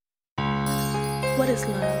What is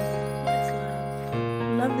love?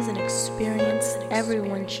 Love is an experience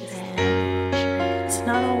everyone should have. It's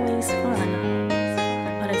not always fun,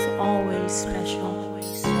 but it's always special.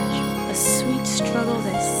 A sweet struggle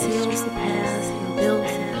that seals the past and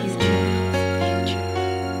builds the future.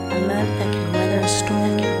 A love that can weather a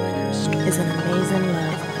storm is an amazing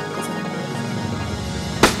love.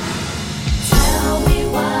 Tell me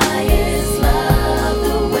why is love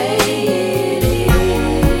the way it is?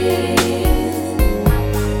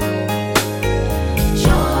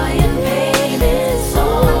 Joy and pain is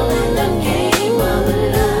all in the game of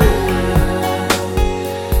love.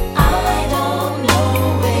 I don't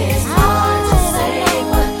know, it's hard to say,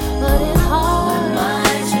 but it's hard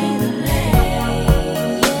to relate.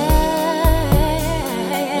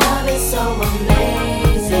 Yeah, love is so amazing.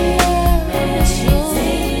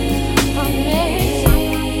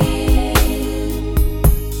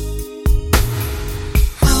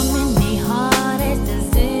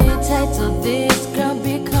 So this girl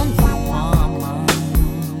becomes a woman.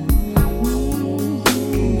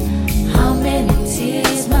 How many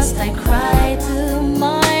tears must I cry to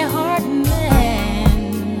my heart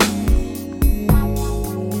mend?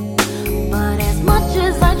 But as much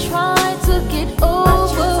as I try to get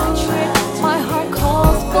over it, my heart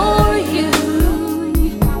calls for you.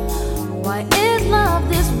 Why is love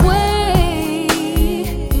this way?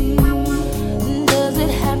 Does it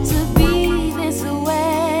have to be this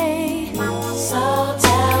way? So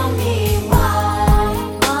tell me why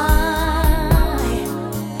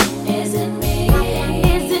is it me?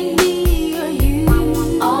 Is it me or you?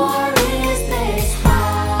 Or is this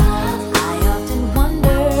how? I often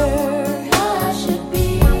wonder what should be.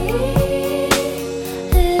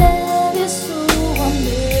 Love is so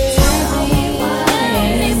amazing. Tell me why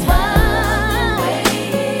is love the way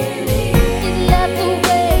it is? Is love the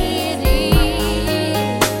way it is?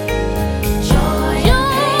 Joy and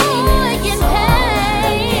pain is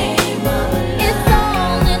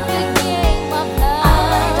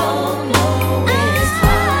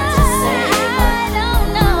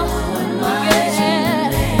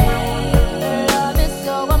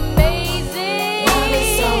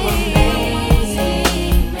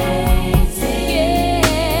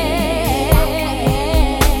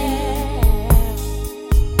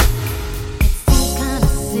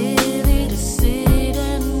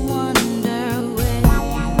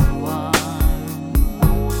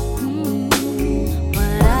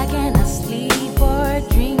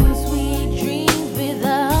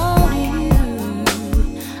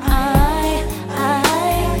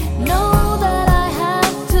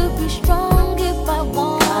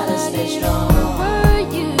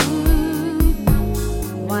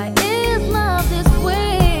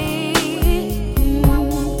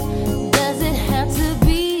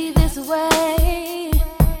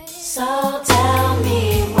so